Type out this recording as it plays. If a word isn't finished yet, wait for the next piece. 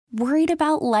Worried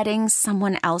about letting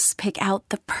someone else pick out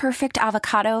the perfect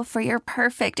avocado for your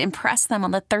perfect impress them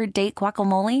on the third date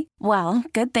guacamole? Well,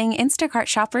 good thing Instacart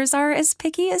shoppers are as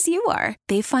picky as you are.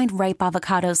 They find ripe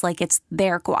avocados like it's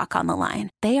their guac on the line.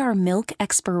 They are milk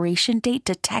expiration date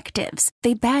detectives.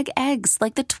 They bag eggs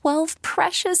like the 12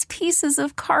 precious pieces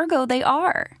of cargo they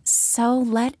are. So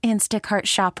let Instacart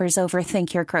shoppers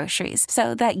overthink your groceries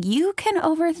so that you can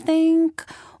overthink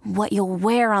what you'll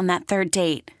wear on that third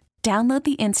date. Download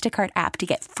the Instacart app to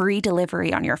get free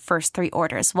delivery on your first 3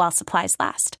 orders while supplies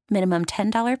last. Minimum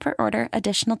 $10 per order.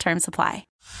 Additional terms apply.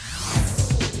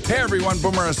 Hey everyone,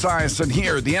 Boomer Esiason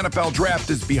here. The NFL Draft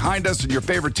is behind us and your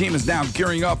favorite team is now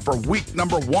gearing up for week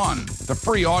number 1. The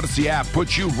free Odyssey app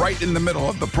puts you right in the middle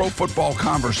of the pro football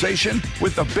conversation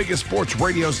with the biggest sports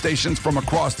radio stations from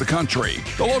across the country.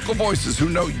 The local voices who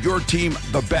know your team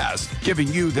the best, giving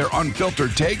you their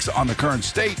unfiltered takes on the current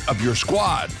state of your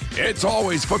squad. It's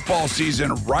always football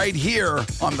season right here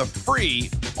on the free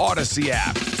Odyssey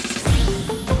app.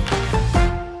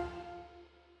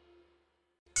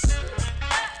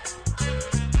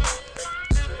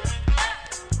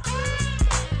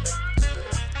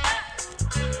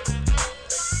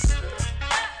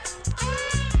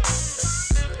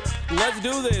 Let's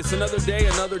do this. Another day,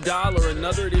 another dollar,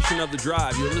 another edition of The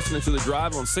Drive. You're listening to The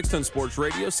Drive on 610 Sports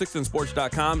Radio,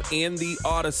 610sports.com, and the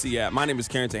Odyssey app. My name is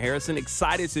Carrington Harrison.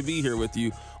 Excited to be here with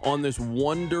you on this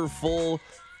wonderful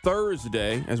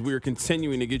Thursday as we are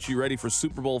continuing to get you ready for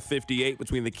Super Bowl 58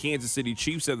 between the Kansas City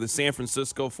Chiefs and the San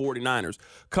Francisco 49ers.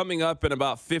 Coming up in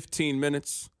about 15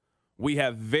 minutes, we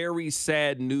have very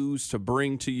sad news to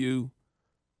bring to you.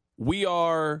 We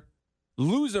are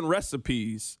losing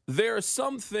recipes. There are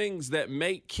some things that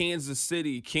make Kansas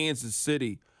City, Kansas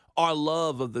City. Our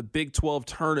love of the Big 12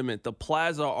 tournament, the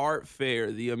Plaza Art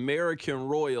Fair, the American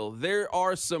Royal. There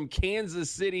are some Kansas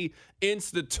City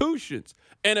institutions.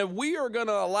 And if we are going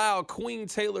to allow Queen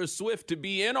Taylor Swift to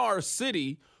be in our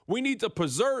city, we need to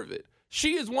preserve it.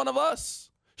 She is one of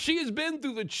us. She has been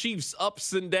through the Chiefs'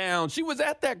 ups and downs. She was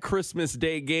at that Christmas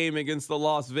Day game against the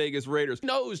Las Vegas Raiders.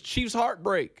 Knows Chiefs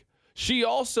heartbreak. She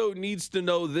also needs to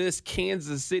know this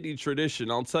Kansas City tradition.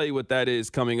 I'll tell you what that is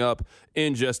coming up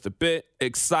in just a bit.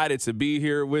 Excited to be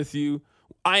here with you.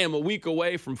 I am a week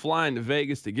away from flying to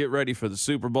Vegas to get ready for the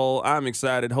Super Bowl. I'm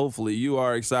excited. Hopefully you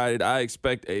are excited. I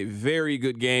expect a very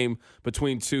good game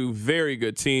between two very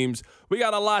good teams. We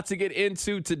got a lot to get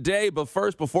into today, but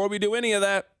first, before we do any of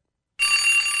that,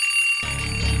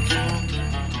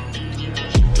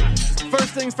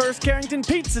 first things first, Carrington,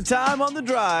 pizza time on The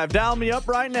Drive. Dial me up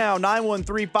right now,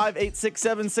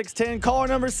 913-586-7610. Caller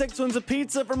number 6 wins a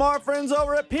pizza from our friends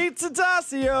over at Pizza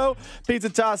Tassio. Pizza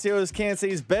Tassio is Kansas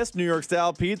City's best New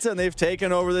York-style pizza, and they've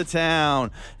taken over the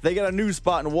town. They got a new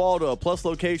spot in Waldo, plus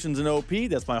locations in OP.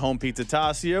 That's my home, Pizza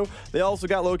Tassio. They also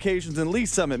got locations in Lee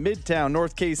Summit, Midtown,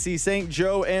 North KC, St.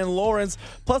 Joe, and Lawrence,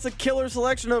 plus a killer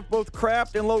selection of both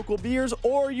craft and local beers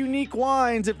or unique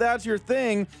wines if that's your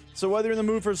thing. So whether you're in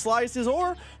the mood for slices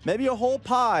or maybe a whole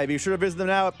pie, be sure to visit them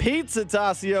now at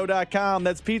pizzatasio.com.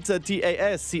 That's pizza,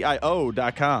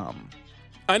 Tascio.com.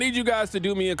 I need you guys to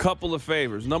do me a couple of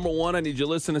favors. Number one, I need you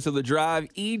listening to The Drive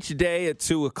each day at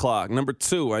 2 o'clock. Number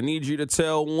two, I need you to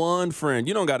tell one friend.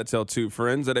 You don't got to tell 2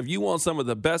 friends that if you want some of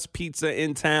the best pizza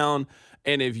in town,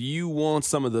 and if you want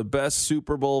some of the best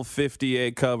Super Bowl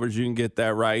 58 coverage, you can get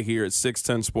that right here at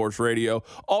 610 Sports Radio.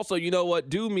 Also, you know what?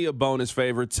 Do me a bonus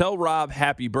favor. Tell Rob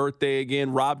happy birthday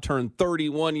again. Rob turned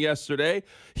 31 yesterday.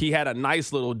 He had a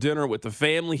nice little dinner with the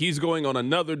family. He's going on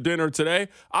another dinner today.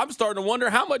 I'm starting to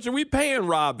wonder how much are we paying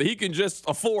Rob that he can just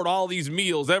afford all these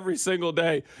meals every single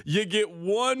day. You get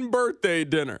one birthday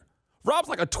dinner. Rob's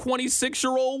like a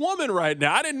 26-year-old woman right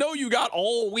now. I didn't know you got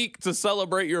all week to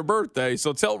celebrate your birthday,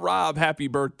 so tell Rob happy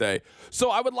birthday. So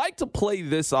I would like to play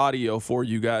this audio for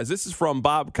you guys. This is from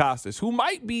Bob Costas, who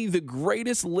might be the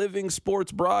greatest living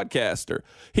sports broadcaster.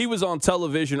 He was on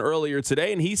television earlier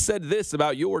today, and he said this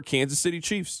about your Kansas City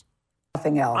Chiefs.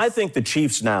 Nothing else. I think the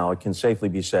Chiefs now, it can safely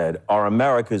be said, are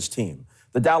America's team.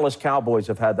 The Dallas Cowboys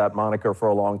have had that moniker for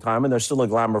a long time, and they're still a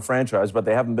glamour franchise, but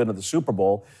they haven't been to the Super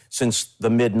Bowl since the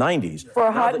mid-'90s. For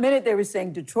a hot minute, they were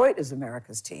saying Detroit is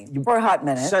America's team. For a hot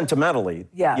minute. Sentimentally,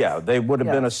 yes. Yeah, they would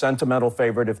have been a sentimental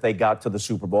favorite if they got to the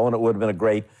Super Bowl, and it would have been a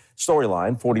great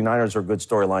storyline. 49ers are a good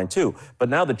storyline, too. But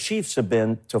now the Chiefs have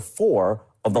been to 4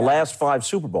 of the last 5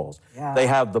 Super Bowls. Yeah. They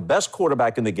have the best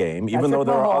quarterback in the game, even though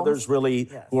there are others who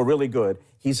are really good.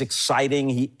 He's exciting.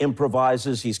 He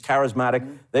improvises. He's charismatic.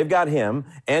 Mm-hmm. They've got him.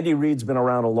 Andy Reid's been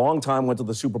around a long time, went to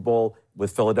the Super Bowl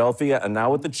with Philadelphia, and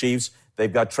now with the Chiefs.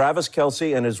 They've got Travis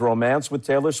Kelce and his romance with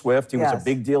Taylor Swift. He was a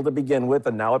big deal to begin with,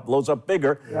 and now it blows up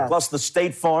bigger. Yes. Plus the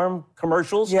State Farm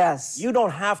commercials. Yes. You don't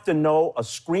have to know a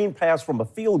screen pass from a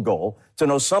field goal to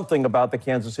know something about the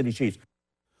Kansas City Chiefs.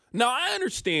 Now, I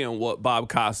understand what Bob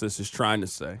Costas is trying to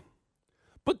say,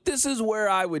 but this is where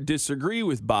I would disagree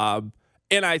with Bob,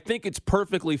 and I think it's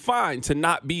perfectly fine to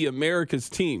not be America's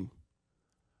team.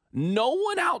 No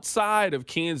one outside of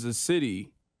Kansas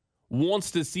City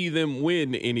wants to see them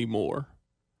win anymore.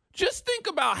 Just think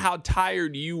about how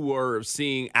tired you were of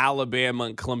seeing Alabama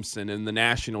and Clemson in the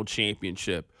national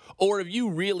championship, or if you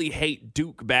really hate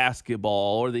Duke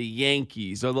basketball or the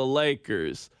Yankees or the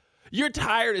Lakers. You're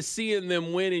tired of seeing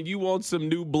them win and you want some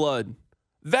new blood.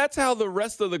 That's how the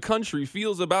rest of the country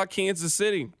feels about Kansas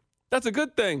City. That's a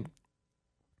good thing.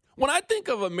 When I think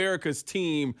of America's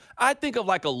team, I think of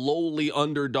like a lowly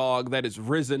underdog that has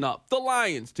risen up. The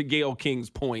Lions, to Gayle King's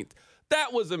point.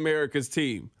 That was America's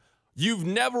team. You've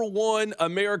never won.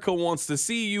 America wants to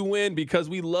see you win because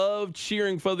we love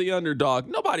cheering for the underdog.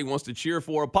 Nobody wants to cheer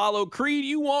for Apollo Creed.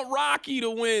 You want Rocky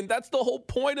to win. That's the whole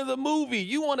point of the movie.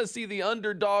 You want to see the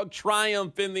underdog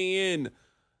triumph in the end.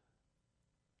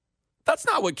 That's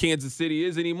not what Kansas City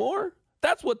is anymore.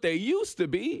 That's what they used to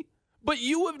be. But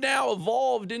you have now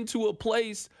evolved into a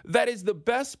place that is the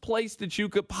best place that you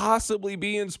could possibly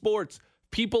be in sports.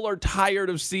 People are tired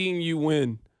of seeing you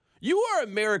win. You are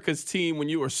America's team when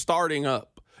you are starting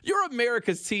up. You're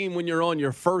America's team when you're on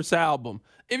your first album.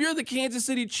 If you're the Kansas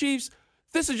City Chiefs,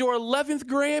 this is your 11th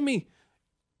Grammy.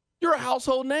 You're a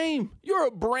household name. You're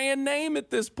a brand name at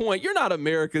this point. You're not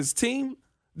America's team.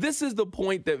 This is the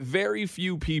point that very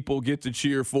few people get to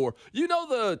cheer for. You know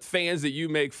the fans that you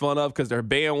make fun of because they're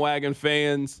bandwagon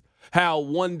fans? How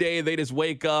one day they just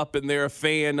wake up and they're a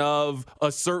fan of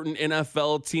a certain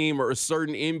NFL team or a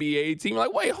certain NBA team.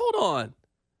 Like, wait, hold on.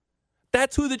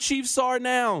 That's who the Chiefs are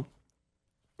now.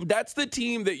 That's the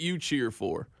team that you cheer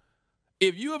for.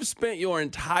 If you have spent your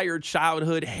entire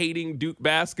childhood hating Duke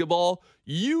basketball,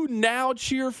 you now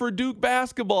cheer for Duke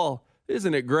basketball.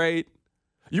 Isn't it great?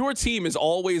 Your team is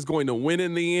always going to win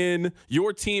in the end.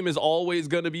 Your team is always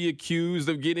going to be accused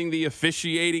of getting the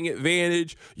officiating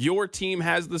advantage. Your team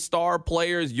has the star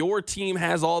players. Your team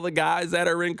has all the guys that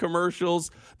are in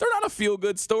commercials. They're not a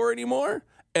feel-good story anymore,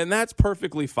 and that's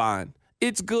perfectly fine.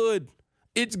 It's good.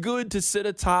 It's good to sit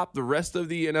atop the rest of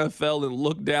the NFL and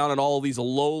look down at all these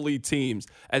lowly teams.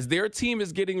 As their team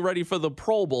is getting ready for the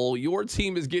Pro Bowl, your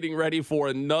team is getting ready for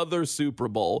another Super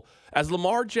Bowl. As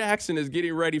Lamar Jackson is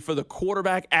getting ready for the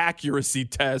quarterback accuracy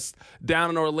test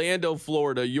down in Orlando,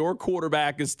 Florida, your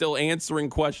quarterback is still answering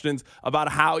questions about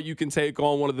how you can take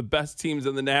on one of the best teams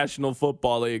in the National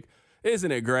Football League.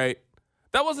 Isn't it great?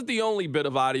 That wasn't the only bit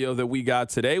of audio that we got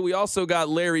today. We also got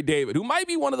Larry David, who might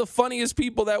be one of the funniest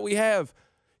people that we have.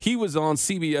 He was on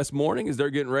CBS Morning as they're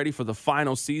getting ready for the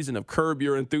final season of Curb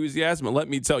Your Enthusiasm. And let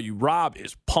me tell you, Rob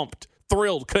is pumped,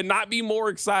 thrilled, could not be more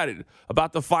excited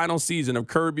about the final season of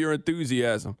Curb Your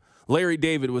Enthusiasm. Larry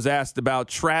David was asked about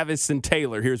Travis and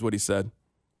Taylor. Here's what he said.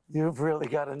 You've really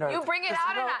got to know. You bring it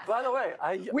out enough. By the way,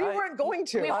 We weren't going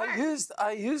to.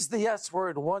 I used the S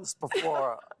word once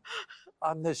before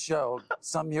on this show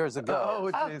some years ago.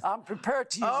 I'm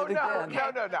prepared to use it again.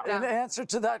 No. In answer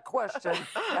to that question,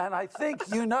 and I think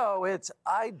you know it's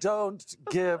I don't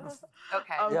give.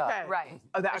 Okay. Yeah. Right.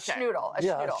 Okay. A schnoodle. A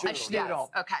Yeah, schnoodle. a schnoodle.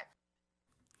 Yes. Okay.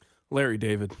 Larry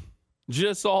David,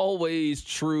 just always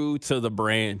true to the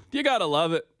brand. You got to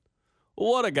love it.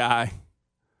 What a guy.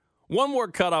 One more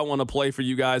cut I want to play for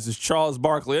you guys is Charles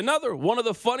Barkley, another one of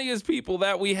the funniest people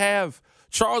that we have.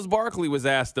 Charles Barkley was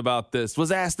asked about this,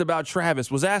 was asked about Travis,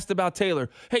 was asked about Taylor.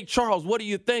 Hey, Charles, what do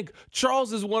you think?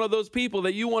 Charles is one of those people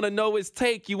that you want to know his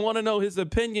take. You want to know his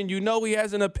opinion. You know he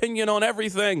has an opinion on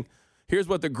everything. Here's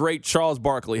what the great Charles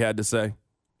Barkley had to say.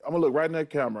 I'm going to look right in that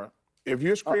camera. If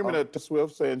you're screaming at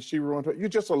Swift saying she ruined her, you're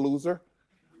just a loser.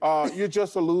 You're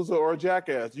just a loser or a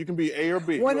jackass. You can be A or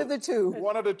B. One of the two.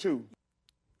 One of the two.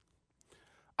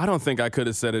 I don't think I could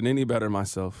have said it any better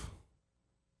myself.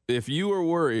 If you are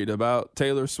worried about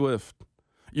Taylor Swift,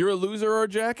 you're a loser or a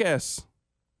jackass.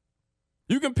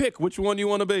 You can pick which one you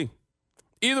want to be.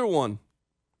 Either one.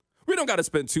 We don't got to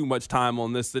spend too much time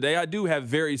on this today. I do have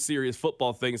very serious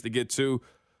football things to get to.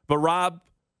 But, Rob,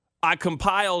 I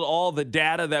compiled all the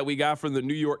data that we got from the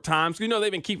New York Times. You know,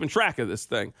 they've been keeping track of this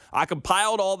thing. I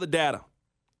compiled all the data.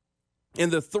 In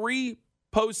the 3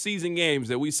 postseason games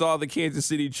that we saw the Kansas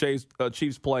City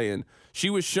Chiefs play in, she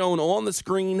was shown on the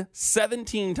screen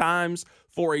 17 times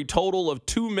for a total of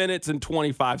 2 minutes and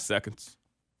 25 seconds.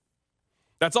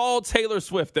 That's all Taylor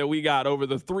Swift that we got over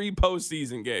the 3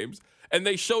 postseason games. And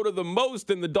they showed her the most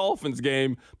in the Dolphins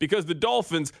game because the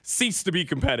Dolphins ceased to be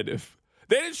competitive.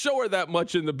 They didn't show her that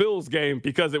much in the Bills game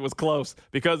because it was close,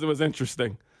 because it was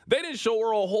interesting. They didn't show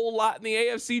her a whole lot in the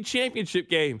AFC Championship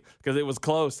game because it was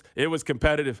close. It was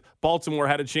competitive. Baltimore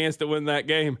had a chance to win that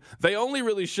game. They only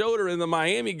really showed her in the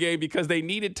Miami game because they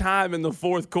needed time in the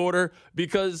fourth quarter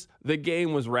because the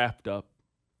game was wrapped up.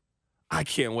 I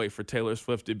can't wait for Taylor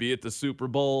Swift to be at the Super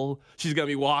Bowl. She's going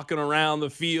to be walking around the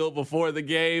field before the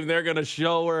game. They're going to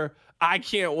show her. I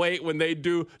can't wait when they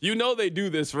do. You know they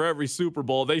do this for every Super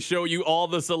Bowl. They show you all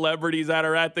the celebrities that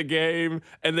are at the game,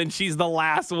 and then she's the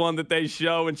last one that they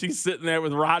show, and she's sitting there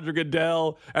with Roger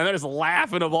Goodell, and they're just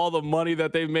laughing of all the money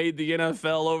that they've made the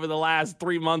NFL over the last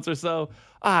 3 months or so.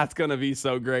 It's going to be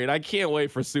so great. I can't wait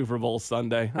for Super Bowl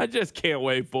Sunday. I just can't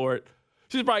wait for it.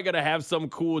 She's probably going to have some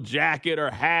cool jacket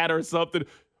or hat or something.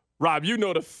 Rob, you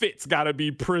know the fit's got to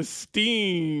be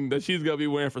pristine that she's going to be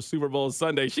wearing for Super Bowl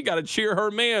Sunday. She got to cheer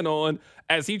her man on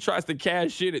as he tries to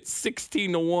cash in at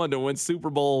 16-1 to win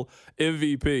Super Bowl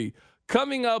MVP.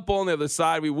 Coming up on the other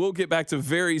side, we will get back to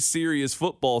very serious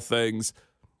football things.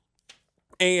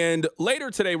 And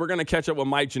later today, we're going to catch up with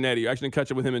Mike Ginnetti. We're actually going to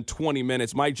catch up with him in 20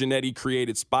 minutes. Mike Ginnetti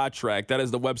created Spot Track. That is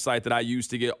the website that I use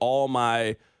to get all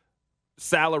my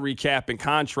salary cap and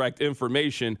contract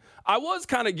information. I was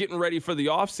kind of getting ready for the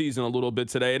offseason a little bit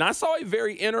today, and I saw a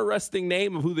very interesting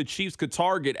name of who the Chiefs could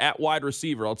target at wide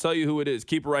receiver. I'll tell you who it is.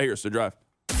 Keep it right here, so drive.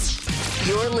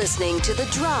 You're listening to The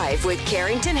Drive with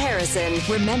Carrington Harrison.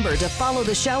 Remember to follow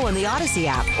the show on the Odyssey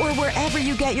app or wherever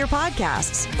you get your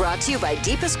podcasts. Brought to you by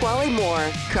DePasquale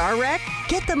Moore. Car wreck?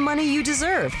 Get the money you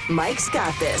deserve. Mike's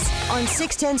got this on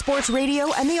 610 Sports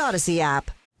Radio and the Odyssey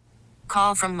app.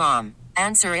 Call from mom.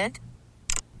 Answer it.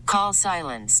 Call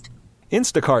silenced.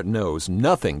 Instacart knows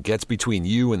nothing gets between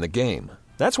you and the game.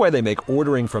 That's why they make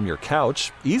ordering from your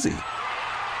couch easy.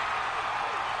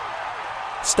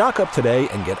 Stock up today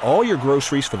and get all your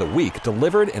groceries for the week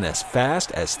delivered in as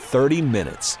fast as 30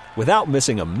 minutes without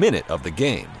missing a minute of the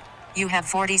game. You have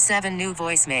 47 new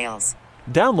voicemails.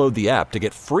 Download the app to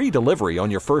get free delivery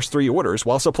on your first 3 orders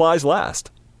while supplies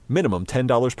last. Minimum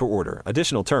 $10 per order.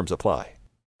 Additional terms apply.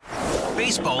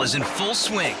 Baseball is in full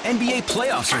swing. NBA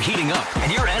playoffs are heating up,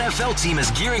 and your NFL team is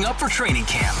gearing up for training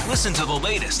camp. Listen to the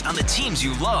latest on the teams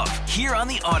you love here on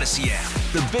the Odyssey app.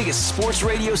 The biggest sports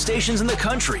radio stations in the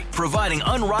country, providing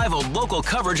unrivaled local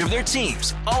coverage of their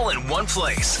teams, all in one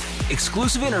place.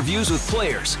 Exclusive interviews with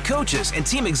players, coaches, and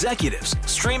team executives,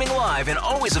 streaming live and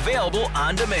always available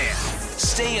on demand.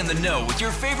 Stay in the know with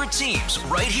your favorite teams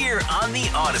right here on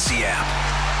the Odyssey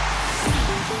app.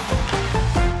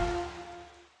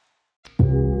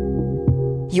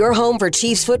 Your home for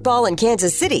Chiefs football in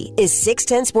Kansas City is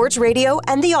 610 Sports Radio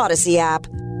and the Odyssey app.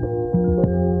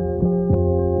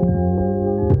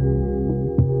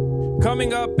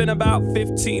 Coming up in about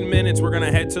 15 minutes, we're going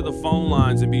to head to the phone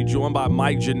lines and be joined by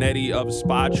Mike Ginnetti of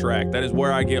Spot Track. That is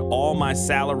where I get all my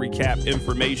salary cap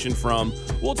information from.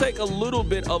 We'll take a little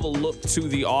bit of a look to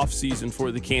the offseason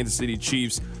for the Kansas City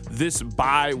Chiefs. This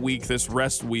bye week, this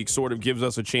rest week, sort of gives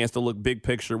us a chance to look big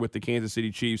picture with the Kansas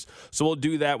City Chiefs. So we'll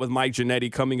do that with Mike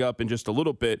Ginnetti coming up in just a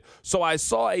little bit. So I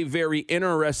saw a very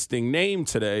interesting name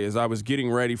today as I was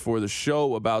getting ready for the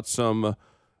show about some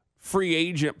free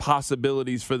agent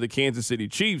possibilities for the Kansas City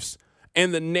Chiefs.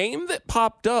 And the name that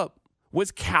popped up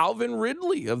was Calvin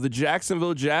Ridley of the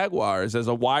Jacksonville Jaguars as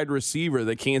a wide receiver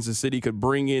that Kansas City could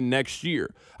bring in next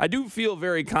year. I do feel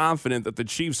very confident that the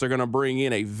Chiefs are going to bring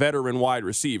in a veteran wide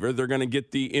receiver. They're going to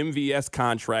get the MVS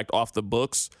contract off the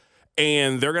books,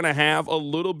 and they're going to have a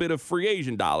little bit of free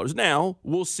agent dollars. Now,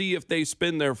 we'll see if they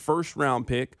spend their first-round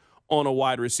pick on a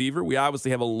wide receiver. We obviously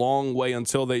have a long way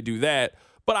until they do that,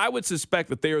 but I would suspect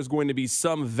that there is going to be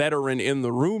some veteran in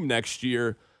the room next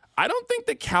year. I don't think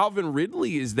that Calvin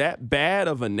Ridley is that bad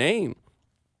of a name.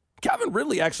 Calvin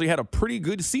Ridley actually had a pretty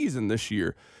good season this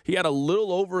year. He had a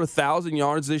little over 1,000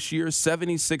 yards this year,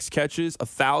 76 catches,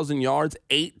 1,000 yards,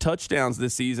 8 touchdowns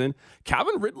this season.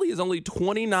 Calvin Ridley is only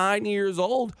 29 years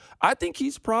old. I think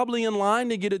he's probably in line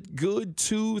to get a good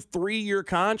 2-3 year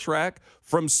contract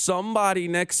from somebody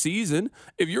next season.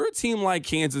 If you're a team like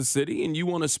Kansas City and you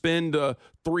want to spend a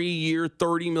 3-year,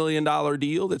 $30 million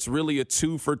deal that's really a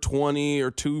 2 for 20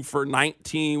 or 2 for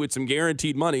 19 with some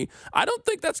guaranteed money, I don't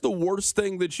think that's the worst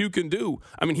thing that you can do.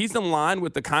 I mean, he's in line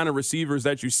with the kind of receivers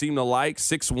that you seem to like.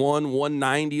 6'1",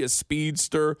 190, a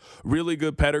speedster, really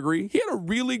good pedigree. He had a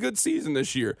really good season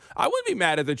this year. I wouldn't be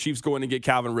mad at the Chiefs going to get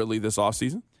Calvin Ridley this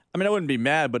offseason. I mean, I wouldn't be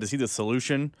mad, but is he the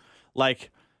solution?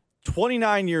 Like,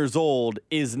 29 years old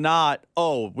is not,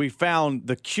 oh, we found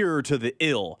the cure to the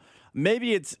ill.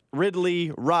 Maybe it's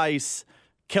Ridley, Rice,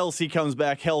 Kelsey comes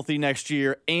back healthy next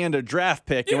year, and a draft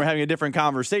pick, and we're having a different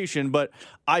conversation. But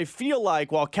I feel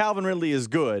like while Calvin Ridley is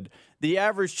good, the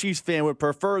average Chiefs fan would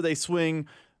prefer they swing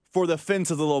for the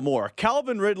fences a little more.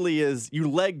 Calvin Ridley you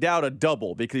legged out a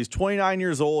double because he's 29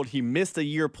 years old. He missed a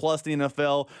year plus in the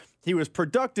NFL. He was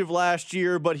productive last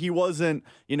year, but he wasn't,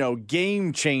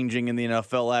 game-changing in the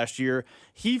NFL last year.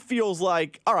 He feels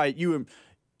like, all right, you're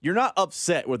not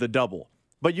upset with a double,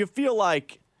 but you feel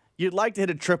like you'd like to hit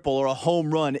a triple or a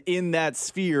home run in that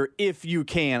sphere if you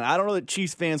can. I don't know that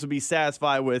Chiefs fans would be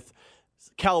satisfied with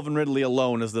Calvin Ridley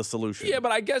alone as the solution. Yeah,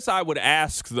 but I guess I would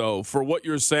ask, though, for what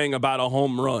you're saying about a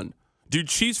home run. Do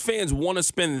Chiefs fans want to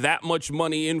spend that much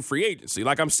money in free agency?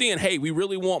 Like I'm seeing, hey, we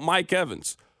really want Mike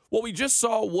Evans. Well, we just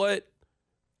saw what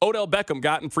Odell Beckham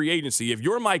got in free agency. If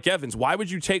you're Mike Evans, why would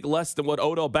you take less than what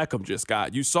Odell Beckham just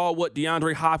got? You saw what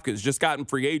DeAndre Hopkins just got in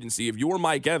free agency. If you're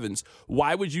Mike Evans,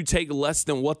 why would you take less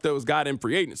than what those got in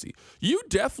free agency? You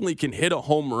definitely can hit a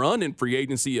home run in free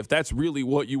agency if that's really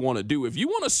what you want to do. If you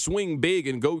want to swing big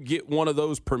and go get one of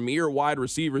those premier wide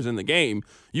receivers in the game,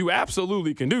 you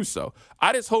absolutely can do so.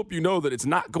 I just hope you know that it's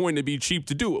not going to be cheap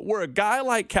to do it. Where a guy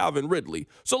like Calvin Ridley,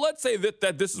 so let's say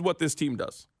that this is what this team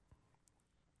does.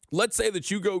 Let's say that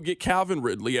you go get Calvin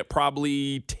Ridley at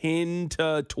probably 10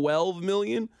 to 12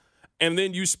 million, and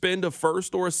then you spend a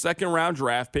first or a second round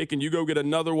draft pick and you go get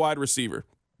another wide receiver.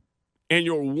 And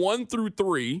your 1 through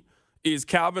 3 is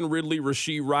Calvin Ridley,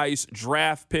 Rashee Rice,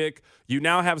 draft pick. You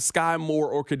now have Sky Moore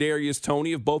or Kadarius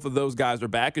Toney, if both of those guys are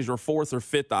back, as your 4th or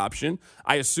 5th option.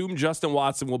 I assume Justin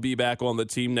Watson will be back on the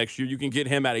team next year. You can get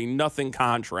him at a nothing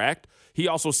contract. He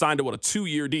also signed a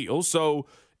 2-year deal, so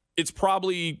it's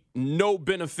probably no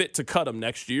benefit to cut him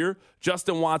next year.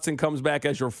 Justin Watson comes back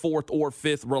as your 4th or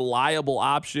 5th reliable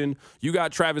option. You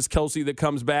got Travis Kelce that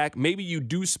comes back. Maybe you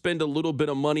do spend a little bit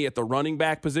of money at the running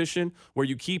back position where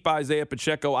you keep Isaiah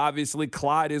Pacheco. Obviously,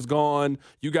 Clyde is gone.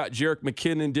 You got Jerick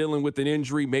McKinnon dealing with an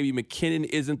injury. Maybe McKinnon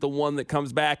isn't the one that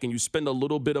comes back, and you spend a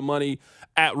little bit of money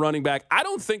at running back. I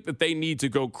don't think that they need to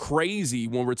go crazy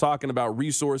when we're talking about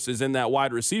resources in that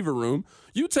wide receiver room.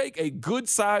 You take a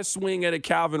good-sized swing at a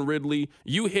Calvin Ridley.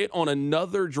 You hit on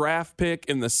another draft pick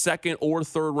in the 2nd or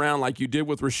 3rd round like you did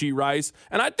with Rashee Rice,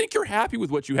 and I think you're happy with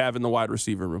what you have in the wide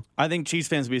receiver room. I think Chiefs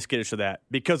fans would be skittish of that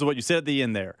because of what you said at the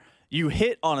end there. You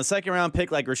hit on a 2nd-round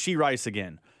pick like Rashee Rice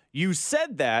again. You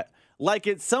said that like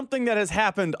it's something that has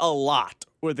happened a lot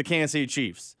with the Kansas City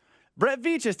Chiefs. Brett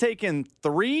Veach has taken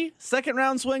 3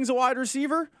 second-round swings at wide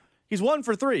receiver. He's 1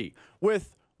 for 3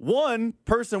 with one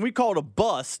person we called a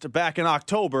bust back in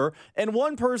October and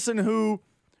one person who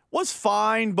was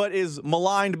fine but is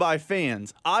maligned by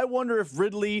fans. I wonder if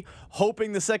Ridley,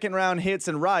 hoping the 2nd round hits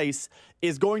and Rice,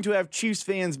 is going to have Chiefs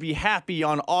fans be happy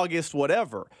on August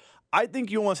whatever. I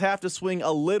think you almost have to swing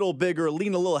a little bigger,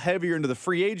 lean a little heavier into the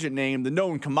free agent name, the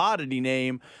known commodity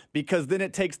name, because then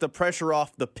it takes the pressure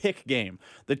off the pick game.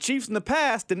 The Chiefs in the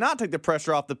past did not take the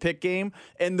pressure off the pick game,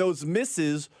 and those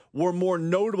misses were more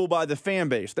notable by the fan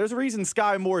base. There's a reason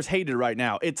Sky Moore is hated right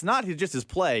now. It's not just his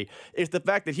play. It's the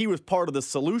fact that he was part of the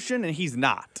solution, and he's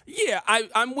not. Yeah,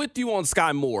 I'm with you on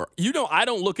Sky Moore. I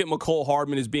don't look at McCole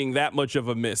Hardman as being that much of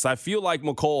a miss. I feel like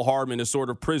McCole Hardman is sort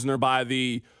of prisoner by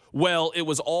it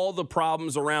was all the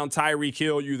problems around Tyreek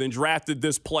Hill. You then drafted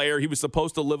this player. He was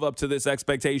supposed to live up to this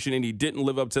expectation, and he didn't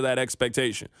live up to that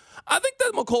expectation. I think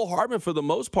that McCole Hardman, for the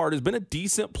most part, has been a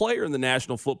decent player in the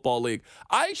National Football League.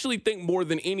 I actually think more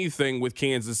than anything with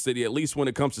Kansas City, at least when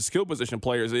it comes to skill position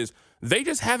players, is they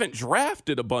just haven't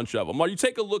drafted a bunch of them. Or you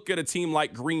take a look at a team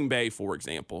like Green Bay, for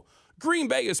example. Green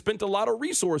Bay has spent a lot of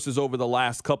resources over the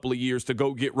last couple of years to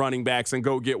go get running backs and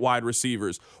go get wide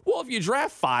receivers. Well, if you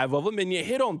draft 5 of them and you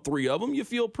hit on 3 of them, you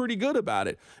feel pretty good about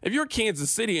it. If you're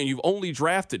Kansas City and you've only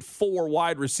drafted 4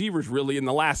 wide receivers really in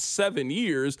the last 7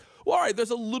 years, well, all right, there's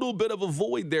a little bit of a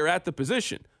void there at the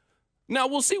position. Now,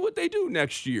 we'll see what they do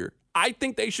next year. I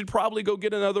think they should probably go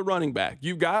get another running back.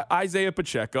 You've got Isaiah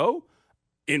Pacheco.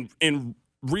 In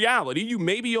reality, you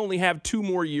maybe only have 2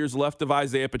 more years left of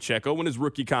Isaiah Pacheco when his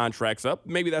rookie contract's up.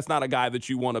 Maybe that's not a guy that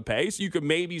you want to pay. So you could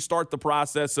maybe start the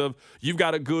process of you've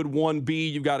got a good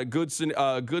 1B, you've got a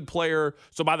good player.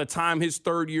 So by the time his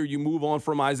 3rd year, you move on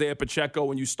from Isaiah Pacheco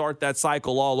and you start that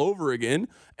cycle all over again.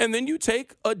 And then you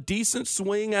take a decent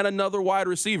swing at another wide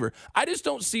receiver. I just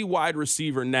don't see wide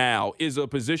receiver now is a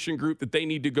position group that they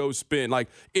need to go spend. Like,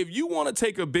 if you want to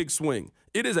take a big swing,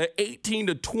 it is an $18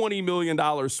 to $20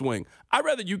 million swing. I'd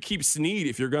rather you keep Snead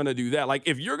if you're going to do that. Like,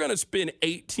 if you're going to spend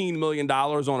 $18 million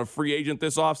on a free agent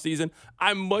this offseason,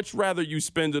 I'd much rather you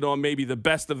spend it on maybe the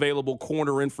best available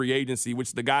corner in free agency, which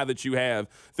is the guy that you have,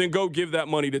 than go give that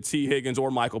money to T. Higgins or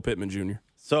Michael Pittman Jr.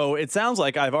 So it sounds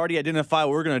like I've already identified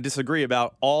what we're going to disagree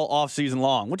about all offseason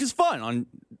long, which is fun on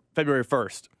February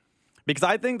 1st. Because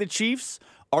I think the Chiefs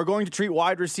are going to treat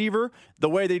wide receiver the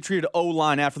way they treated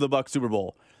O-line after the Bucs Super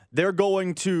Bowl. They're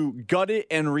going to gut it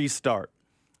and restart.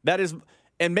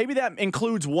 And maybe that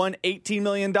includes one $18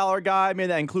 million guy. Maybe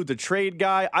that includes a trade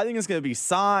guy. I think it's going to be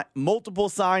multiple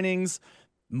signings,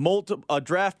 a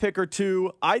draft pick or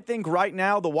two. I think right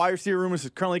now the wide receiver room is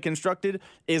currently constructed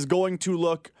is going to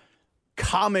look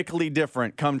comically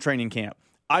different come training camp.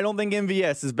 I don't think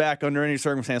MVS is back under any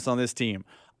circumstance on this team.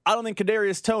 I don't think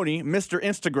Kadarius Toney, Mr.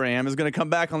 Instagram, is going to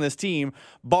come back on this team,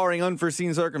 barring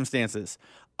unforeseen circumstances.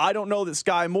 I don't know that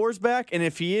Sky Moore's back, and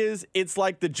if he is, it's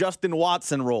like the Justin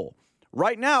Watson role.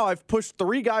 Right now, I've pushed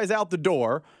 3 guys out the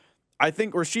door. I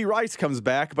think Rashee Rice comes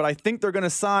back, but I think they're going to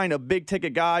sign a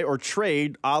big-ticket guy or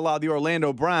trade, a la the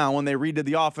Orlando Brown when they redid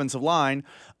the offensive line,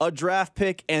 a draft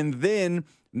pick, and then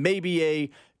maybe a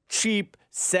cheap,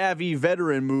 savvy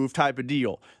veteran move type of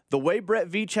deal. The way Brett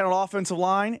Veach had an offensive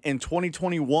line in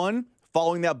 2021,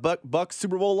 following that Bucs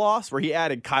Super Bowl loss, where he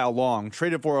added Kyle Long,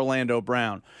 traded for Orlando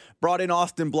Brown, brought in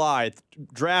Austin Blythe,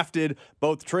 drafted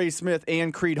both Trey Smith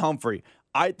and Creed Humphrey.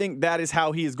 I think that is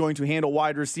how he is going to handle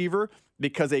wide receiver,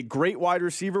 because a great wide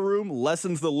receiver room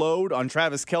lessens the load on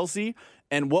Travis Kelce.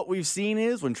 And what we've seen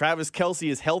is when Travis Kelce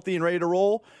is healthy and ready to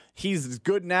roll, he's as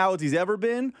good now as he's ever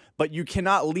been, but you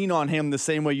cannot lean on him the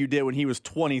same way you did when he was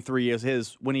 23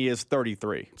 when he is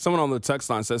 33. Someone on the text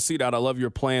line says, "C-Dot, I love your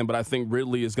plan, but I think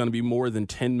Ridley is going to be more than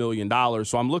 $10 million.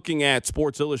 So I'm looking at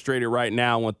Sports Illustrated right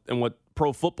now and what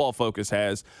Pro Football Focus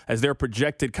has as their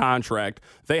projected contract.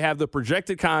 They have the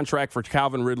projected contract for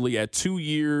Calvin Ridley at 2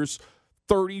 years,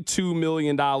 $32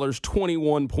 million,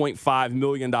 $21.5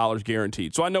 million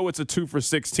guaranteed. So I know it's a 2 for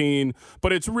 16,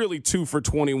 but it's really 2 for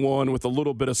 21 with a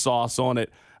little bit of sauce on it.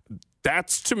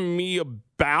 That's, to me,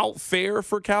 about fair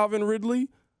for Calvin Ridley.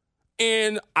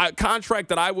 And a contract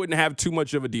that I wouldn't have too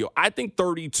much of a deal. I think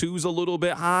 32 is a little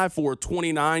bit high for a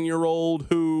 29-year-old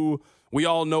who we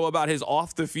all know about his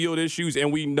off-the-field issues,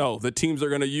 and we know the teams are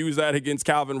going to use that against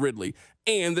Calvin Ridley.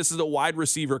 And this is a wide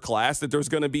receiver class that there's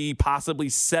going to be possibly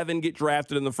 7 get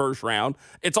drafted in the first round.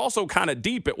 It's also kind of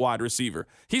deep at wide receiver.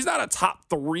 He's not a top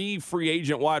 3 free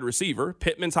agent wide receiver.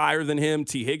 Pittman's higher than him.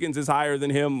 T. Higgins is higher than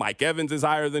him. Mike Evans is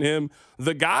higher than him.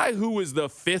 The guy who is the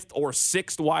 5th or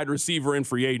 6th wide receiver in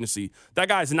free agency, that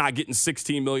guy's not getting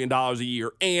 $16 million a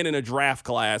year and in a draft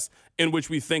class in which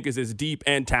we think is as deep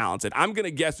and talented. I'm going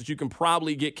to guess that you can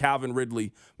probably get Calvin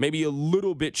Ridley maybe a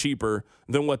little bit cheaper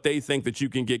than what they think that you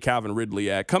can get Calvin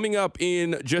Ridley at. Coming up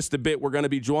in just a bit, we're going to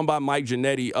be joined by Mike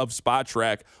Ginnetti of Spot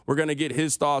Track. We're going to get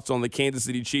his thoughts on the Kansas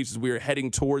City Chiefs as we are heading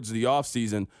towards the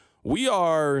offseason. We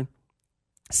are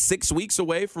 6 weeks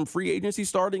away from free agency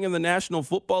starting in the National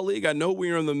Football League. I know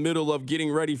we're in the middle of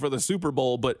getting ready for the Super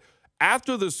Bowl, but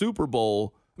after the Super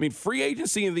Bowl, I mean, free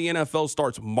agency in the NFL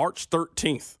starts March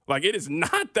 13th. Like, it is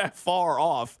not that far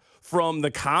off from the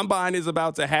combine is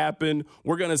about to happen.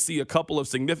 We're going to see a couple of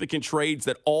significant trades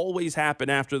that always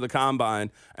happen after the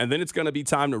combine, and then it's going to be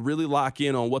time to really lock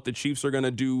in on what the Chiefs are going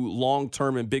to do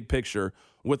long-term and big picture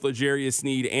with L'Jarius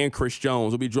Sneed and Chris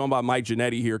Jones. We'll be joined by Mike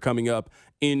Ginnetti here coming up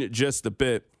in just a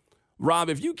bit. Rob,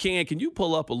 if you can you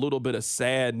pull up a little bit of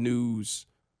sad news,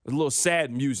 a little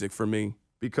sad music for me?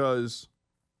 Because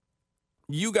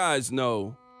you guys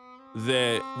know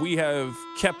that we have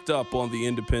kept up on the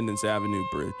Independence Avenue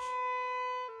Bridge.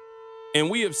 And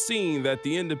we have seen that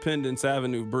the Independence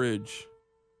Avenue Bridge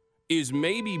is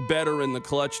maybe better in the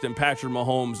clutch than Patrick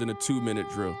Mahomes in a 2-minute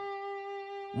drill.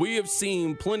 We have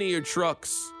seen plenty of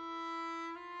trucks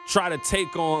try to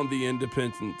take on the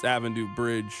Independence Avenue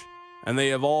Bridge, and they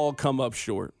have all come up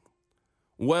short.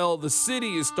 Well, the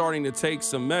city is starting to take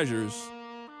some measures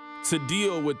to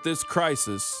deal with this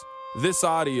crisis. This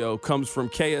audio comes from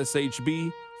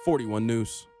KSHB 41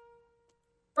 News.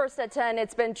 First at 10,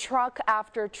 it's been truck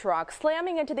after truck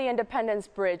slamming into the Independence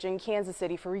Bridge in Kansas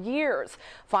City for years.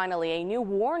 Finally, a new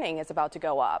warning is about to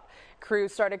go up.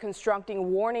 Crews started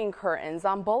constructing warning curtains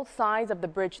on both sides of the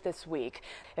bridge this week.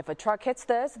 If a truck hits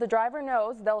this, the driver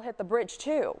knows they'll hit the bridge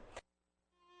too.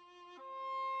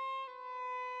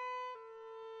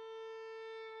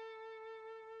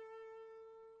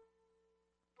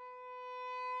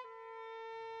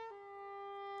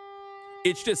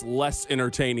 It's just less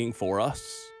entertaining for us.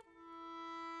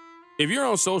 If you're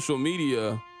on social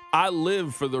media, I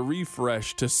live for the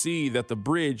refresh to see that the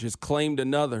bridge has claimed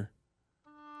another.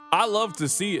 I love to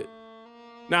see it.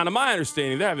 Now, to my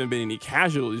understanding, there haven't been any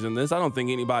casualties in this. I don't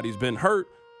think anybody's been hurt.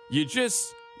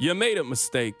 You made a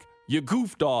mistake. You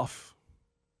goofed off.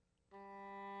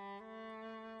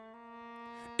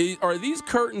 Are these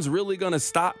curtains really going to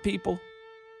stop people?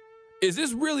 Is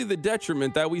this really the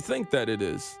detriment that we think that it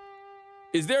is?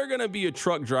 is there going to be a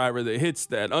truck driver that hits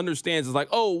that, understands it's like,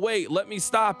 oh, wait, let me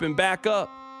stop and back up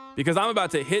because I'm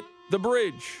about to hit the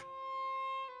bridge?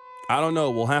 I don't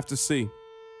know. We'll have to see.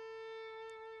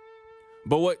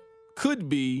 But what could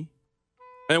be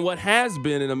and what has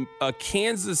been in a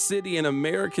Kansas City and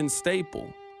American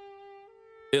staple,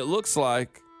 it looks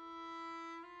like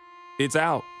it's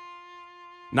out.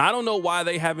 Now, I don't know why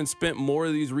they haven't spent more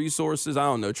of these resources, I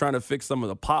don't know, trying to fix some of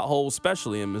the potholes,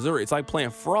 especially in Missouri. It's like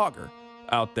playing Frogger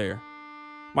out there.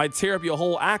 Might tear up your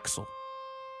whole axle.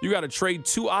 You got to trade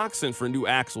 2 oxen for new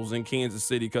axles in Kansas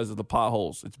City because of the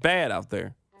potholes. It's bad out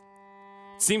there.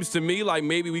 It seems to me like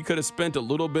maybe we could have spent a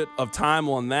little bit of time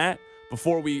on that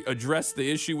before we address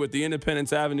the issue with the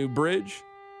Independence Avenue Bridge.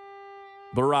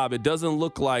 But, Rob, it doesn't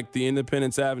look like the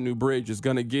Independence Avenue Bridge is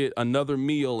going to get another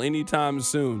meal anytime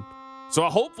soon. So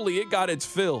hopefully it got its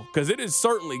fill because it has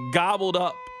certainly gobbled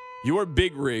up your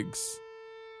big rigs.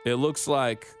 It looks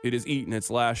like it is eating its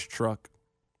last truck.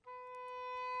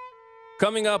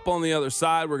 Coming up on the other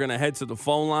side, we're going to head to the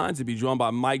phone lines to be joined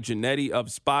by Mike Giannetti of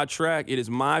SpotTrack. It is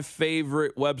my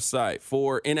favorite website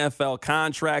for NFL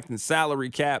contract and salary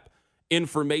cap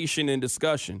information and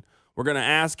discussion. We're going to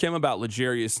ask him about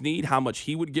L'Jarius Sneed, how much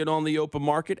he would get on the open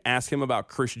market. Ask him about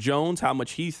Chris Jones, how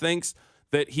much he thinks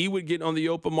that he would get on the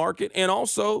open market. And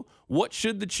also, what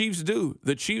should the Chiefs do?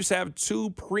 The Chiefs have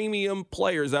 2 premium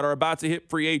players that are about to hit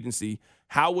free agency.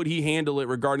 How would he handle it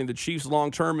regarding the Chiefs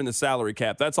long-term and the salary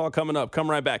cap? That's all coming up.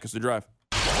 Come right back. It's The Drive.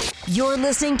 You're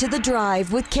listening to The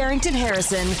Drive with Carrington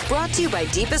Harrison, brought to you by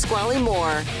Di Pasquale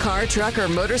Moore. Car, truck, or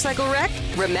motorcycle wreck?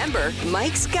 Remember,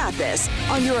 Mike's got this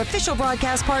on your official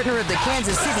broadcast partner of the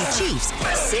Kansas City Chiefs,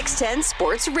 610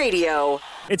 Sports Radio.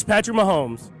 It's Patrick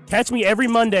Mahomes. Catch me every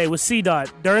Monday with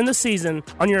CDOT during the season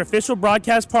on your official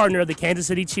broadcast partner of the Kansas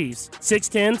City Chiefs,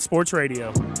 610 Sports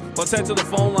Radio. Let's head to the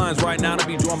phone lines right now to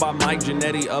be joined by Mike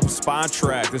Giannetti of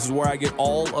SpotTrack. This is where I get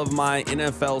all of my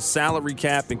NFL salary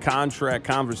cap and contract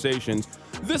conversations.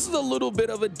 This is a little bit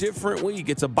of a different week.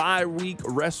 It's a bye week,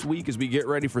 rest week as we get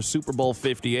ready for Super Bowl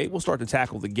 58. We'll start to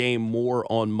tackle the game more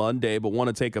on Monday, but want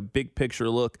to take a big picture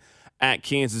look at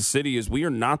Kansas City as we are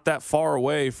not that far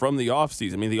away from the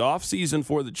offseason. I mean, the offseason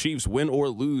for the Chiefs, win or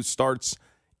lose, starts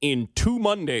in 2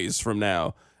 Mondays from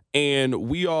now. And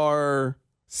we are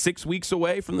 6 weeks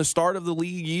away from the start of the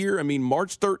league year. I mean,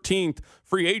 March 13th,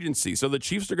 free agency. So the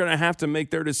Chiefs are going to have to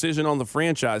make their decision on the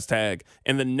franchise tag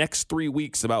in the next 3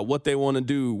 weeks about what they want to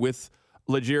do with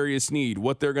L'Jarius Sneed,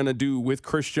 what they're going to do with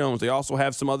Chris Jones. They also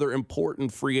have some other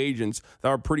important free agents that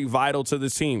are pretty vital to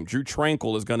this team. Drew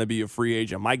Tranquill is going to be a free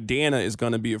agent. Mike Dana is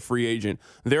going to be a free agent.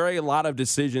 There are a lot of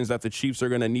decisions that the Chiefs are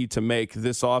going to need to make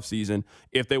this offseason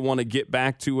if they want to get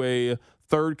back to a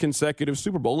 3rd consecutive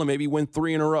Super Bowl and maybe win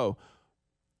 3 in a row.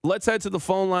 Let's head to the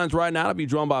phone lines right now to be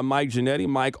joined by Mike Giannetti.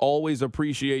 Mike, always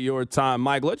appreciate your time.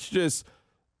 Mike, let's just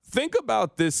think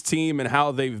about this team and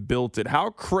how they've built it. How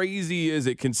crazy is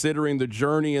it considering the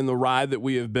journey and the ride that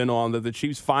we have been on that the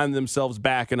Chiefs find themselves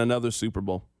back in another Super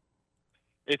Bowl?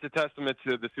 It's a testament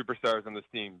to the superstars on this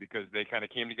team because they kind of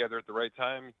came together at the right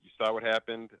time. You saw what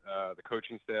happened. The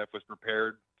coaching staff was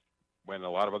prepared when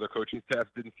a lot of other coaching staffs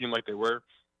didn't seem like they were.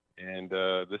 And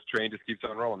this train just keeps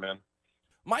on rolling, man.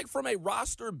 Mike, from a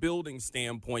roster building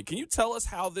standpoint, can you tell us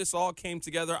how this all came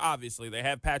together? Obviously, they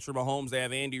have Patrick Mahomes, they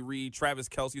have Andy Reid, Travis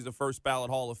Kelce's a first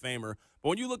ballot Hall of Famer. But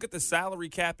when you look at the salary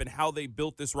cap and how they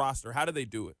built this roster, how did they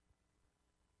do it?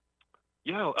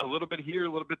 Yeah, a little bit here,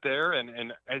 a little bit there.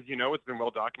 And as you know, it's been well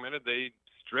documented. They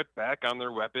stripped back on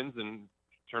their weapons in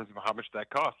terms of how much that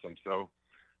costs them. So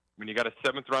when you got a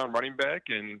 7th-round running back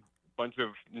and a bunch of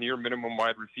near minimum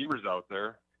wide receivers out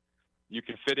there, you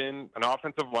can fit in an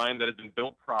offensive line that has been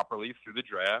built properly through the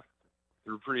draft,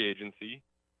 through free agency,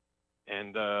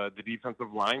 and the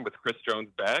defensive line with Chris Jones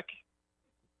back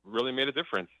really made a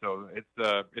difference. So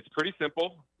it's pretty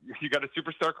simple. You got a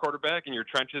superstar quarterback, and your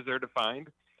trenches are defined,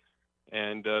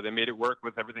 and they made it work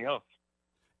with everything else.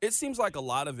 It seems like a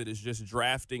lot of it is just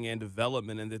drafting and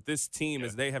development, and that this team,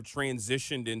 as they have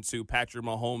transitioned into Patrick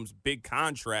Mahomes' big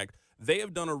contract, they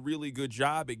have done a really good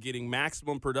job at getting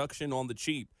maximum production on the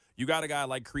cheap. You got a guy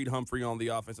like Creed Humphrey on the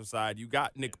offensive side. You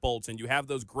got Nick Bolton. You have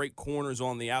those great corners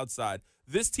on the outside.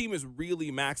 This team has really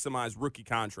maximized rookie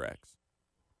contracts.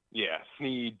 Yeah,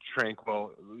 Sneed,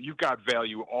 Tranquill. You've got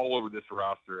value all over this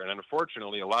roster, and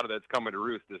unfortunately, a lot of that's coming to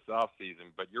roost this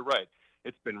offseason. But you're right.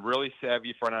 It's been really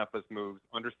savvy front office moves,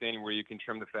 understanding where you can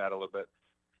trim the fat a little bit.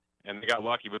 And they got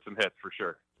lucky with some hits for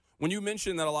sure. When you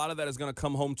mentioned that a lot of that is going to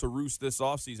come home to roost this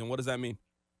offseason, what does that mean?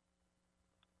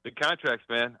 Big contracts,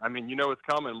 man. I mean, you know what's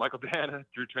coming. Michael Dana,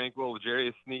 Drew Tranquill,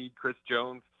 L'Jarius Sneed, Chris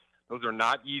Jones. Those are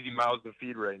not easy mouths to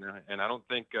feed right now, and I don't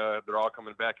think they're all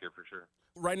coming back here for sure.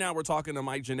 Right now, we're talking to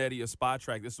Mike Giannetti of Spot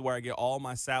Track. This is where I get all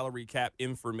my salary cap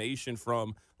information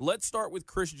from. Let's start with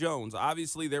Chris Jones.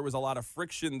 Obviously, there was a lot of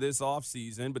friction this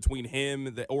offseason between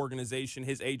him, the organization,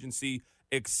 his agency,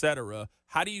 etc.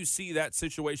 How do you see that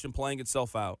situation playing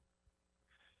itself out?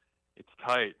 It's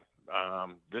tight.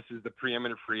 This is the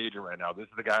preeminent free agent right now. This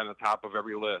is the guy on the top of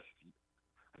every list.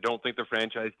 I don't think the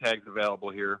franchise tag's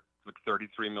available here. It's like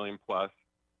 $33 million plus.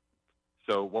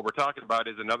 So what we're talking about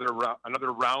is another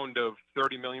round of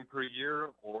 $30 million per year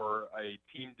or a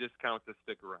team discount to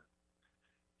stick around.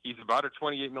 He's about a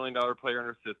 $28 million player in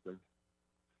our system.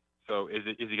 So is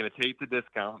he going to take the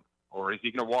discount, or is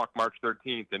he going to walk March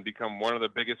 13th and become one of the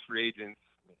biggest free agents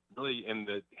really in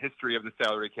the history of the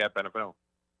salary cap NFL?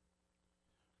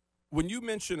 When you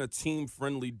mention a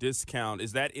team-friendly discount,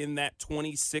 is that in that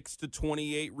 26 to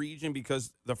 28 region?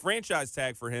 Because the franchise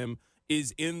tag for him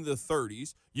is in the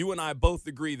 30s. You and I both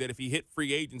agree that if he hit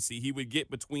free agency, he would get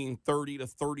between $30 to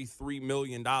 $33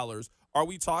 million. Are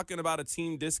we talking about a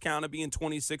team discount of being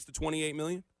 26 to 28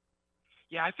 million?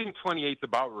 Yeah, I think 28 is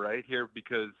about right here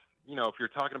because, if you're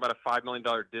talking about a $5 million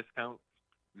discount,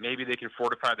 maybe they can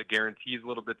fortify the guarantees a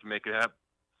little bit to make it happen.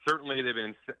 Certainly, there have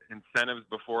been incentives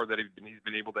before that he's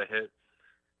been able to hit.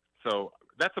 So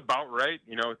that's about right,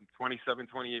 27,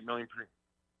 28 million per.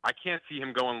 I can't see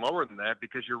him going lower than that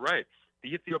because you're right. If he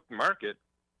hits the open market,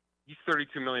 he's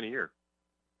 $32 million a year.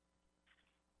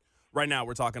 Right now,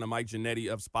 we're talking to Mike Giannetti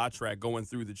of Spot Track going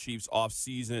through the Chiefs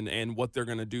offseason and what they're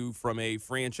going to do from a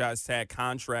franchise tag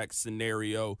contract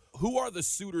scenario. Who are the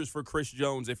suitors for Chris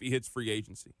Jones if he hits free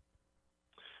agency?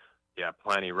 Yeah,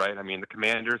 plenty, right? I mean, the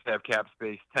Commanders have cap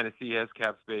space. Tennessee has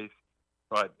cap space.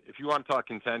 But if you want to talk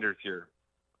contenders here,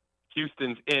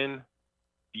 Houston's in,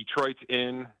 Detroit's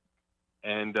in,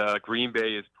 and Green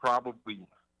Bay is probably –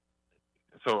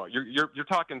 so you're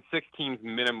talking 6 teams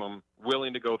minimum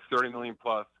willing to go $30 million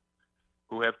plus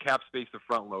who have cap space to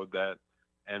front load that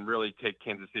and really take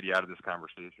Kansas City out of this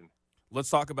conversation. Let's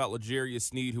talk about L'Jarius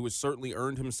Sneed, who has certainly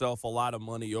earned himself a lot of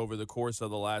money over the course of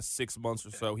the last 6 months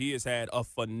or so. He has had a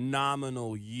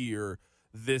phenomenal year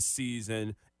this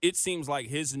season. It seems like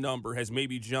his number has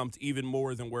maybe jumped even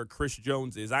more than where Chris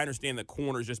Jones is. I understand that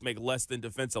corners just make less than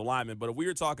defensive linemen, but if we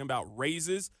were talking about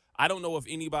raises, I don't know if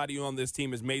anybody on this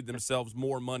team has made themselves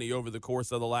more money over the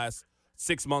course of the last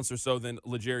 6 months or so than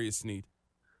L'Jarius Sneed.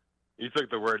 You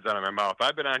took the words out of my mouth.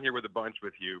 I've been on here with a bunch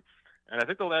with you. And I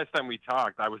think the last time we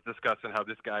talked, I was discussing how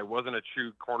this guy wasn't a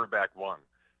true cornerback one.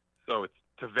 So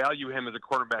to value him as a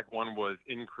cornerback one was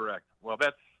incorrect. Well,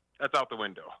 that's out the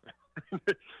window.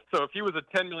 So if he was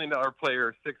a $10 million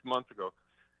player 6 months ago,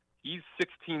 he's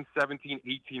 16, 17,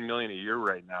 18 million a year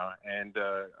right now, and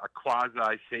a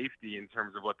quasi safety in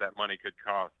terms of what that money could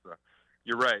cost. So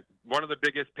you're right. One of the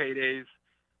biggest paydays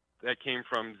that came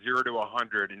from 0 to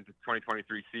 100 in the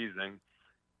 2023 season.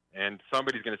 And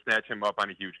somebody's going to snatch him up on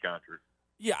a huge contract.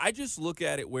 Yeah, I just look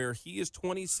at it where he is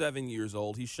 27 years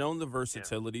old. He's shown the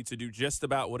versatility to do just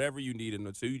about whatever you need him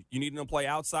to. You need him to play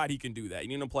outside, he can do that. You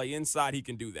need him to play inside, he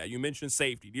can do that. You mentioned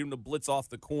safety. You need him to blitz off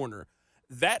the corner.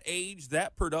 That age,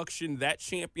 that production, that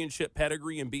championship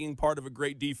pedigree, and being part of a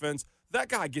great defense, that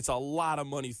guy gets a lot of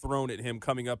money thrown at him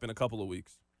coming up in a couple of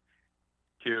weeks.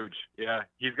 Huge. Yeah,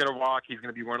 he's going to walk. He's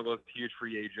going to be one of those huge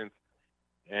free agents.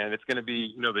 And it's going to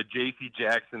be, the J.C.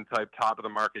 Jackson type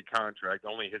top-of-the-market contract.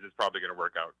 Only his is probably going to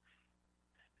work out.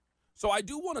 So I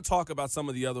do want to talk about some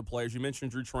of the other players. You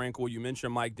mentioned Drew Tranquill. You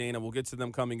mentioned Mike Dana. We'll get to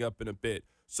them coming up in a bit.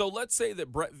 So let's say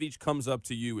that Brett Veach comes up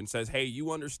to you and says, hey,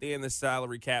 you understand the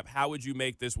salary cap. How would you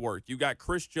make this work? You got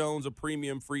Chris Jones, a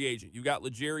premium free agent. You got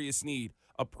L'Jarius Sneed,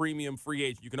 a premium free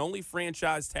agent. You can only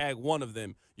franchise tag one of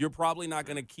them. You're probably not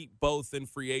going to keep both in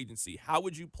free agency. How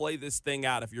would you play this thing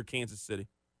out if you're Kansas City?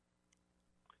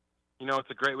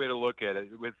 It's a great way to look at it.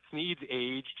 With Sneed's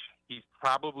age, he's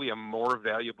probably a more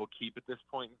valuable keep at this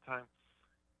point in time.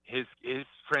 His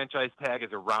franchise tag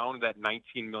is around that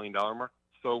 $19 million mark.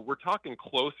 So we're talking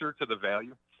closer to the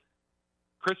value.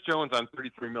 Chris Jones on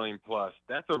 $33 million plus,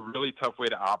 that's a really tough way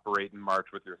to operate in March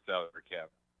with your salary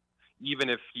cap, even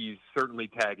if he's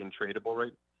certainly tag and tradable,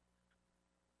 right?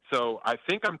 So I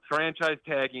think I'm franchise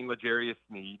tagging L'Jarius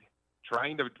Sneed,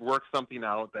 trying to work something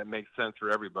out that makes sense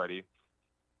for everybody.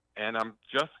 And I'm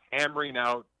just hammering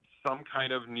out some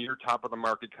kind of near top of the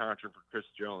market contract for Chris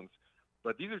Jones.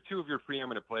 But these are two of your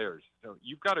preeminent players. So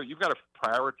you've got to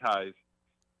prioritize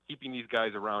keeping these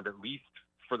guys around at least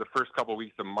for the first couple of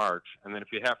weeks of March. And then if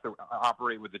you have to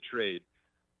operate with the trade,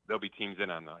 there'll be teams in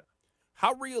on that.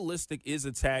 How realistic is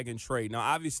a tag and trade? Now,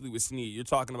 obviously with Sneed, you're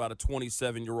talking about a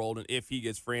 27-year-old, and if he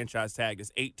gets franchise tagged,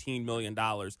 it's $18 million.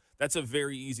 That's a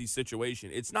very easy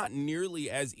situation. It's not nearly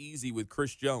as easy with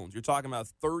Chris Jones. You're talking about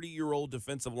a 30-year-old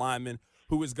defensive lineman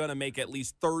who is going to make at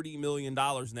least $30 million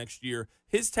next year.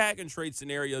 His tag and trade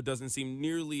scenario doesn't seem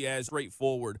nearly as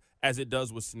straightforward as it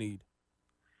does with Snead.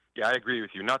 Yeah, I agree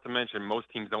with you. Not to mention, most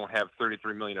teams don't have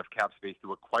 $33 million of cap space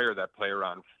to acquire that player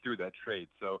on through that trade.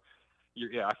 So,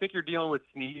 I think you're dealing with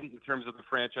Snead in terms of the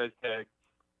franchise tag.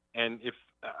 And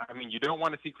you don't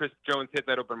want to see Chris Jones hit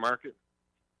that open market,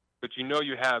 but you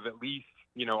have at least,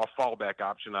 a fallback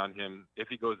option on him if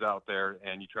he goes out there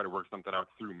and you try to work something out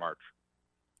through March.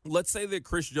 Let's say that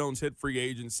Chris Jones hit free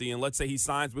agency, and let's say he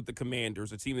signs with the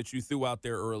Commanders, a team that you threw out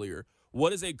there earlier. What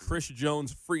does a Chris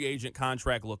Jones free agent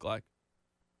contract look like?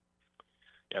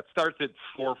 Yeah, it starts at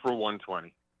 4 for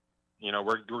 $120.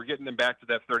 We're getting them back to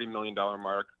that $30 million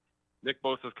mark. Nick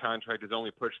Bosa's contract has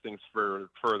only pushed things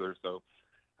further, so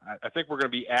I think we're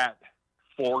going to be at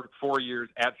 4 years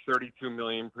at $32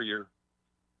 million per year,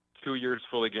 2 years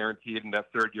fully guaranteed, and that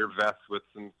third year vests with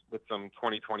some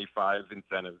 2025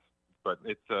 incentives. But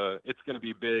it's going to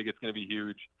be big, it's going to be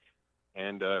huge,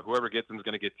 and whoever gets them is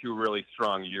going to get 2 really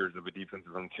strong years of a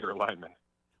defensive interior lineman.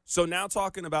 So now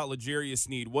talking about L'Jarius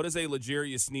Sneed, what does a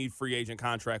L'Jarius Sneed free agent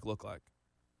contract look like?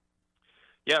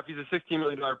 Yeah, if he's a $16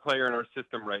 million player in our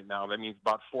system right now, that means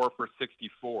about 4 for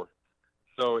 $64.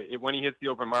 So when he hits the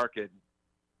open market,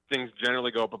 things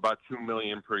generally go up about $2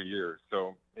 million per year.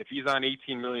 So if he's on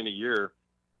 $18 million a year,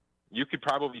 you could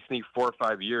probably sneak 4 or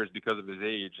 5 years because of his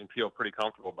age and feel pretty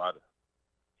comfortable about it.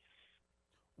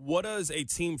 What does a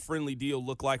team-friendly deal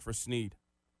look like for Snead?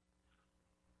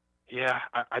 Yeah,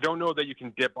 I don't know that you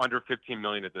can dip under $15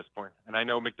 million at this point. And I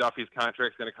know McDuffie's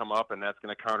contract's going to come up, and that's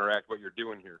going to counteract what you're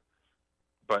doing here.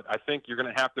 But I think you're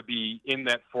going to have to be in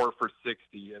that 4 for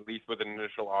 $60, at least with an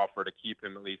initial offer, to keep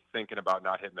him at least thinking about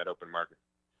not hitting that open market.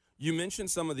 You mentioned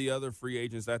some of the other free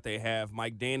agents that they have.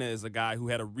 Mike Dana is a guy who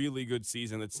had a really good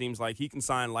season that seems like he can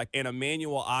sign like an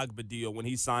Emmanuel Ogbah deal when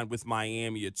he signed with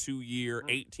Miami, a 2-year,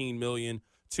 $18 million,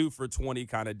 2 for $20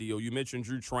 kind of deal. You mentioned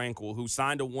Drew Tranquill, who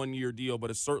signed a 1-year deal but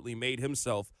has certainly made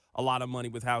himself a lot of money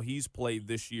with how he's played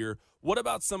this year. What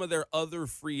about some of their other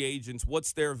free agents?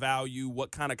 What's their value?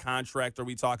 What kind of contract are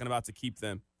we talking about to keep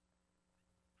them?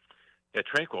 Yeah,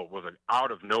 Tranquill was an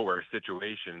out-of-nowhere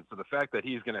situation. So the fact that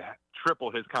he's going to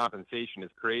triple his compensation is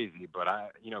crazy. But,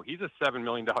 he's a $7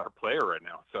 million player right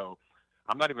now. So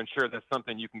I'm not even sure that's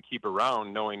something you can keep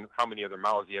around knowing how many other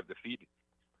mouths you have to feed.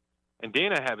 And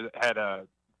Dana had a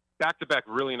back-to-back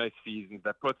really nice seasons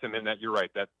that puts him in that, you're right,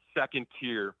 that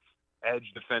second-tier edge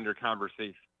defender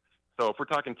conversation. So if we're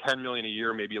talking $10 million a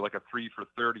year, maybe like a 3 for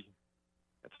 $30,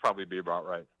 that's probably be about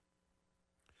right.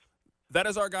 That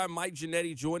is our guy, Mike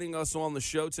Ginnetti, joining us on the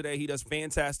show today. He does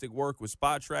fantastic work with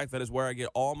Spot Track. That is where I get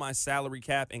all my salary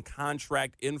cap and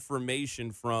contract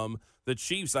information from. The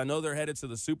Chiefs, I know they're headed to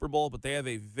the Super Bowl, but they have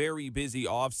a very busy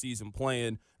offseason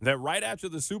plan that right after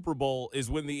the Super Bowl is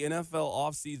when the NFL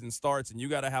offseason starts, and you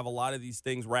got to have a lot of these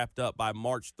things wrapped up by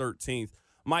March 13th.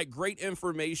 Mike, great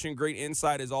information, great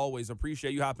insight as always.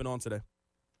 Appreciate you hopping on today.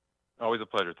 Always a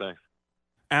pleasure. Thanks.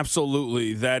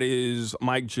 Absolutely. That is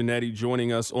Mike Ginnetti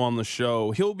joining us on the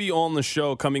show. He'll be on the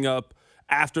show coming up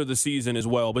after the season as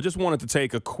well, but just wanted to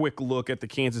take a quick look at the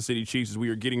Kansas City Chiefs as we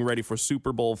are getting ready for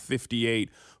Super Bowl 58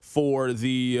 for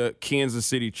the Kansas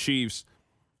City Chiefs.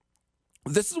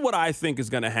 This is what I think is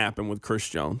going to happen with Chris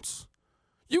Jones.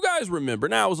 You guys remember,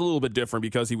 now it was a little bit different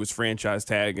because he was franchise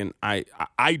tagged, and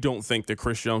I don't think that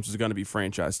Chris Jones is going to be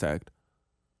franchise tagged.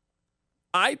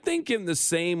 I think in the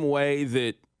same way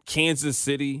that Kansas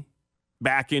City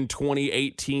back in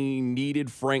 2018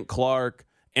 needed Frank Clark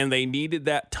and they needed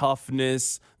that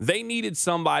toughness. They needed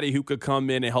somebody who could come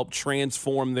in and help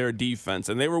transform their defense,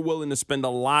 and they were willing to spend a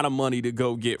lot of money to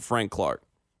go get Frank Clark.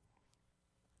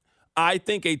 I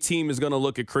think a team is going to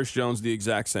look at Chris Jones the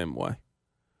exact same way.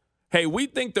 Hey, we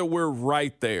think that we're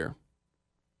right there,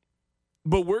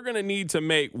 but we're going to need to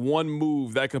make one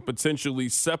move that could potentially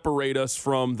separate us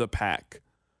from the pack.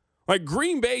 Like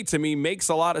Green Bay, to me, makes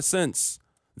a lot of sense.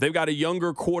 They've got a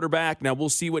younger quarterback. Now, we'll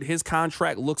see what his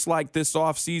contract looks like this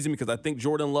offseason because I think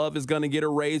Jordan Love is going to get a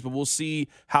raise, but we'll see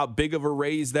how big of a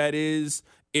raise that is.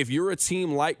 If you're a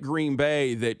team like Green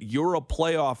Bay, that you're a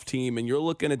playoff team and you're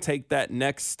looking to take that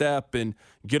next step and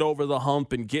get over the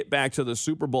hump and get back to the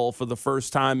Super Bowl for the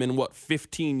first time in,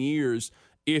 15 years,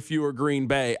 if you were Green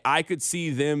Bay, I could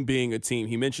see them being a team.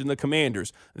 He mentioned the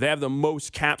Commanders. They have the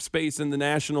most cap space in the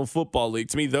National Football League.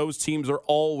 To me, those teams are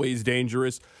always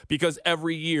dangerous because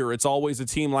every year it's always a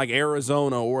team like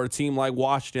Arizona or a team like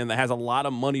Washington that has a lot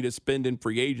of money to spend in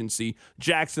free agency.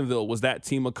 Jacksonville was that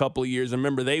team a couple of years. And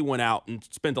remember, they went out and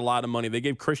spent a lot of money. They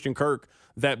gave Christian Kirk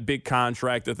that big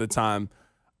contract at the time.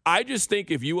 I just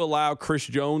think if you allow Chris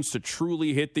Jones to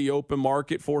truly hit the open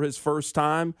market for his first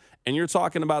time, and you're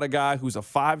talking about a guy who's a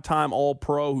 5-time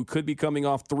All-Pro who could be coming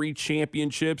off 3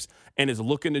 championships and is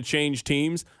looking to change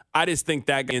teams, I just think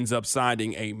that guy ends up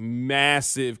signing a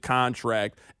massive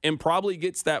contract and probably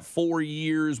gets that 4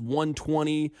 years,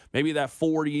 120, maybe that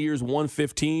 4 years,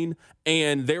 115.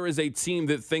 And there is a team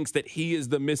that thinks that he is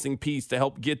the missing piece to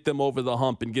help get them over the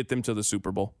hump and get them to the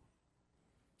Super Bowl.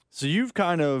 So you've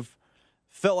kind of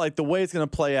felt like the way it's going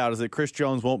to play out is that Chris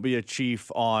Jones won't be a Chief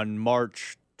on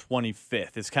March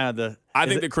 25th. It's kind of I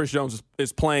think that Chris Jones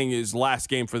is playing his last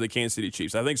game for the Kansas City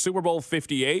Chiefs. I think Super Bowl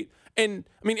 58. And,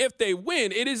 I mean, if they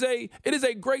win, it is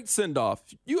a great send-off.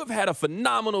 You have had a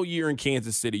phenomenal year in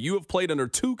Kansas City. You have played under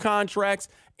 2 contracts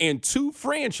and 2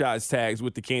 franchise tags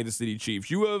with the Kansas City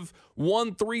Chiefs. You have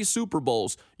won 3 Super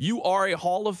Bowls. You are a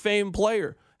Hall of Fame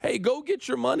player. Hey, go get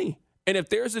your money. And if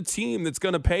there's a team that's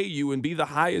going to pay you and be the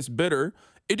highest bidder,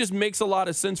 it just makes a lot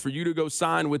of sense for you to go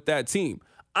sign with that team.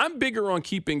 I'm bigger on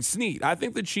keeping Snead. I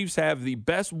think the Chiefs have the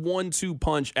best 1-2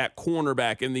 punch at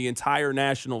cornerback in the entire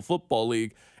National Football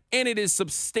League, and it is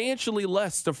substantially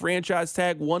less to franchise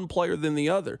tag one player than the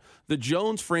other. The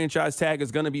Jones franchise tag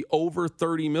is going to be over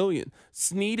 $30 million.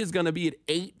 Snead is going to be at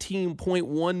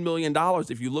 $18.1 million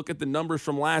if you look at the numbers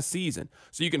from last season.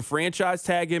 So you can franchise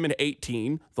tag him at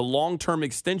 18. The long-term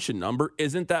extension number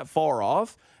isn't that far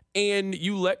off. And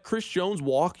you let Chris Jones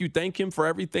walk. You thank him for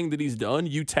everything that he's done.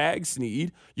 You tag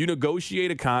Snead. You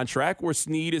negotiate a contract where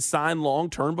Snead is signed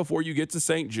long-term before you get to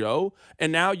St. Joe.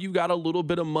 And now you got a little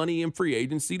bit of money in free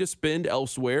agency to spend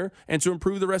elsewhere and to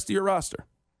improve the rest of your roster.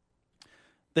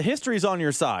 The history's on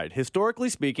your side. Historically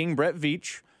speaking, Brett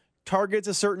Veach targets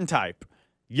a certain type,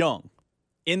 young.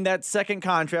 In that second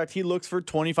contract, he looks for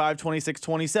 25, 26,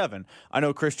 27. I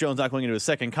know Chris Jones not going into a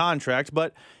second contract,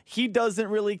 but he doesn't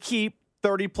really keep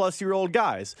 30-plus-year-old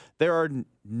guys. There are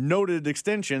noted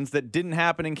extensions that didn't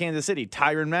happen in Kansas City.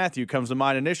 Tyrann Mathieu comes to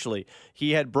mind initially.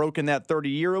 He had broken that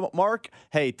 30-year mark.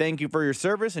 Hey, thank you for your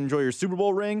service. Enjoy your Super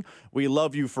Bowl ring. We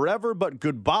love you forever, but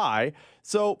goodbye.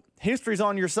 So history's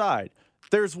on your side.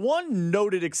 There's one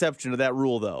noted exception to that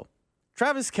rule, though.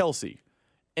 Travis Kelce.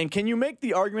 And can you make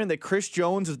the argument that Chris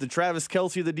Jones is the Travis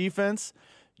Kelce of the defense?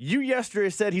 You yesterday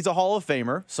said he's a Hall of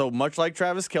Famer, so much like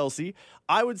Travis Kelce.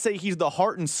 I would say he's the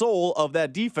heart and soul of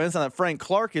that defense. Now that Frank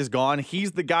Clark is gone,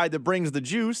 he's the guy that brings the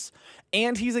juice,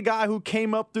 and he's a guy who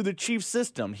came up through the Chiefs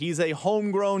system. He's a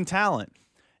homegrown talent.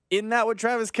 Isn't that what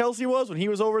Travis Kelce was when he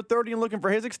was over 30 and looking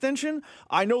for his extension?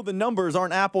 I know the numbers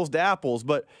aren't apples to apples,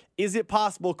 but is it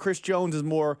possible Chris Jones is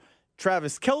more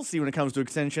Travis Kelce when it comes to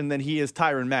extension than he is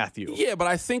Tyrann Mathieu? Yeah, but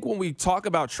I think when we talk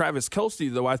about Travis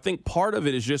Kelce, though, I think part of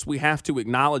it is just we have to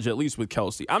acknowledge, at least with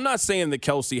Kelce. I'm not saying that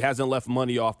Kelce hasn't left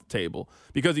money off the table,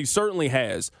 because he certainly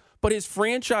has. But his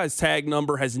franchise tag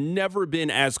number has never been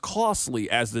as costly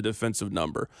as the defensive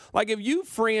number. Like if you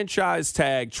franchise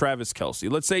tag Travis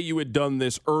Kelce, let's say you had done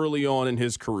this early on in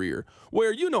his career,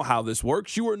 where you know how this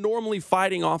works. You are normally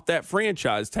fighting off that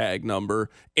franchise tag number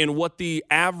and what the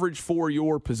average for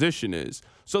your position is.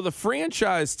 So the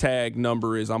franchise tag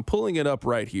number is, I'm pulling it up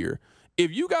right here.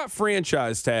 If you got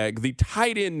franchise tag, the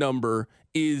tight end number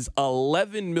is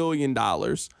 $11 million.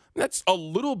 That's a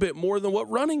little bit more than what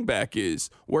running back is,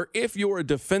 where if you're a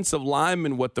defensive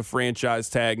lineman, what the franchise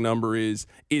tag number is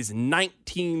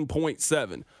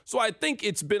 19.7. So I think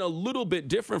it's been a little bit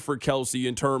different for Kelce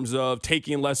in terms of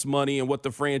taking less money and what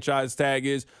the franchise tag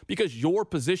is, because your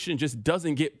position just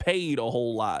doesn't get paid a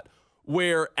whole lot.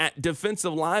 Where at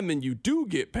defensive lineman you do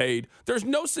get paid. There's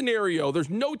no scenario,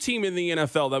 there's no team in the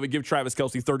NFL that would give Travis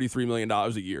Kelce $33 million a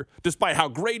year. Despite how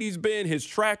great he's been, his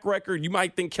track record, you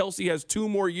might think Kelce has 2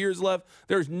 more years left.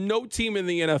 There's no team in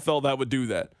the NFL that would do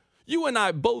that. You and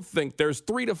I both think there's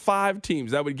 3 to 5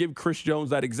 teams that would give Chris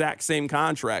Jones that exact same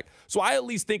contract. So I at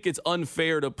least think it's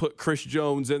unfair to put Chris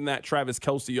Jones in that Travis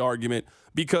Kelce argument,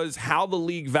 because how the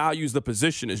league values the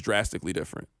position is drastically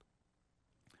different.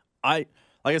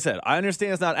 Like I said, I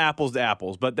understand it's not apples to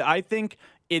apples, but I think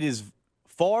it is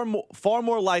far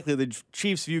more likely the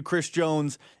Chiefs view Chris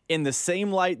Jones in the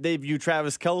same light they view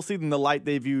Travis Kelce than the light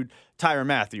they viewed Tyrann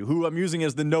Mathieu, who I'm using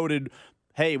as the noted,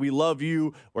 hey, we love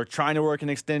you, we're trying to work an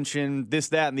extension, this,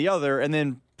 that, and the other, and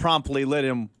then promptly let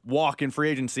him walk in free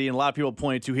agency, and a lot of people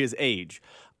pointed to his age.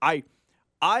 I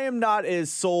am not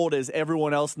as sold as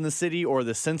everyone else in the city, or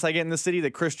the sense I get in the city,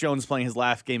 that Chris Jones is playing his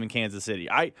last game in Kansas City.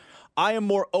 I am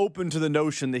more open to the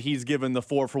notion that he's given the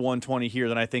 4 for 120 here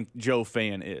than I think Joe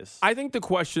Fan is. I think the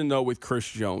question, though, with Chris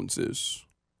Jones is,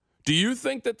 do you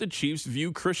think that the Chiefs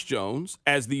view Chris Jones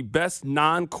as the best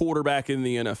non-quarterback in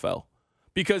the NFL?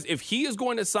 Because if he is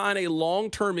going to sign a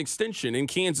long-term extension in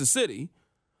Kansas City,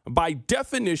 by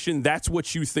definition, that's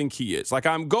what you think he is. Like,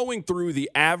 I'm going through the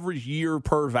average year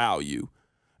per value,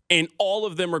 and all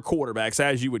of them are quarterbacks,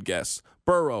 as you would guess.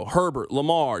 Burrow, Herbert,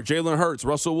 Lamar, Jalen Hurts,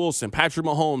 Russell Wilson, Patrick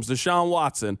Mahomes, Deshaun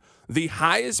Watson. The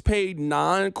highest paid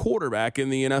non-quarterback in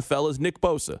the NFL is Nick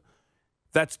Bosa.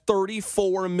 That's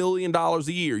 $34 million a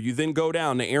year. You then go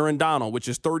down to Aaron Donald, which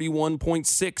is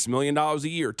 $31.6 million a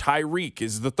year. Tyreek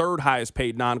is the third highest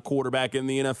paid non-quarterback in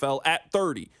the NFL at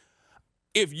 $30.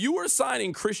 If you were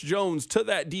signing Chris Jones to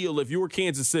that deal, if you were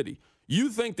Kansas City, you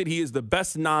think that he is the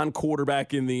best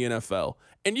non-quarterback in the NFL.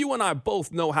 And you and I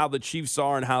both know how the Chiefs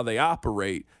are and how they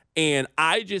operate. And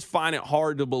I just find it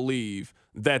hard to believe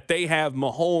that they have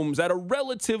Mahomes at a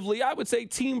relatively, I would say,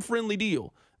 team-friendly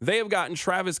deal. They have gotten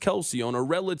Travis Kelce on a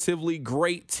relatively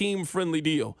great team-friendly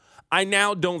deal. I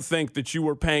now don't think that you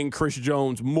were paying Chris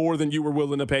Jones more than you were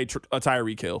willing to pay a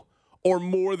Tyreek Hill or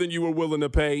more than you were willing to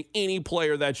pay any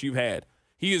player that you've had.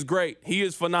 He is great. He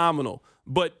is phenomenal.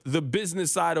 But the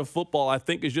business side of football, I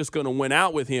think, is just going to win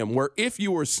out with him, where if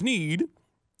you were Snead,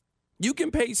 you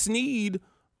can pay Snead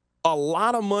a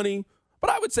lot of money, but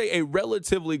I would say a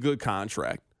relatively good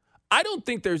contract. I don't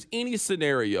think there's any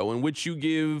scenario in which you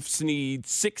give Snead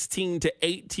 $16 to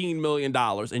 $18 million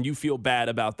and you feel bad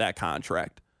about that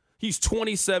contract. He's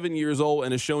 27 years old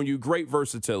and has shown you great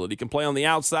versatility. Can play on the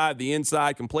outside, the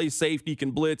inside, can play safety,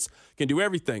 can blitz, can do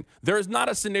everything. There is not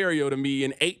a scenario to me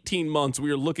in 18 months where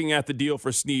you're looking at the deal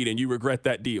for Snead and you regret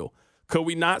that deal. Could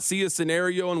we not see a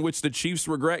scenario in which the Chiefs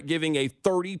regret giving a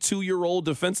 32-year-old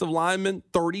defensive lineman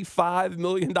 $35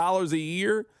 million a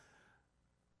year?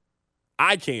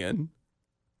 I can.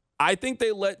 I think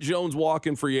they let Jones walk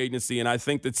in free agency, and I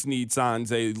think that Snead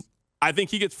signs I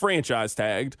think he gets franchise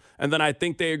tagged, and then I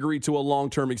think they agree to a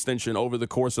long-term extension over the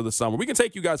course of the summer. We can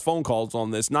take you guys' phone calls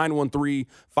on this,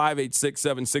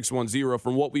 913-586-7610,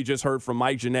 from what we just heard from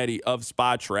Mike Giannetti of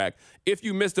SpotTrack. If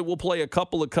you missed it, we'll play a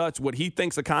couple of cuts, what he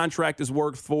thinks a contract is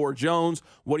worth for Jones,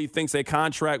 what he thinks a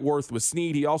contract worth with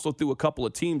Snead. He also threw a couple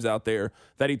of teams out there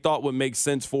that he thought would make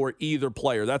sense for either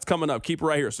player. That's coming up. Keep it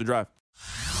right here. It's The Drive.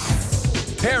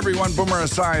 Hey everyone, Boomer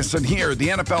Esiason here. The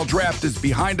NFL Draft is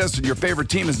behind us and your favorite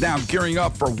team is now gearing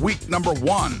up for week number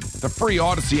 1. The free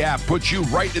Odyssey app puts you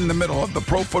right in the middle of the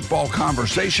pro football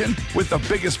conversation with the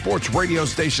biggest sports radio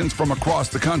stations from across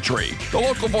the country. The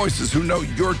local voices who know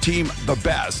your team the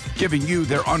best, giving you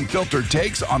their unfiltered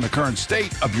takes on the current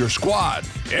state of your squad.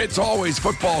 It's always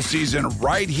football season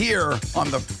right here on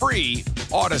the free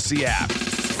Odyssey app.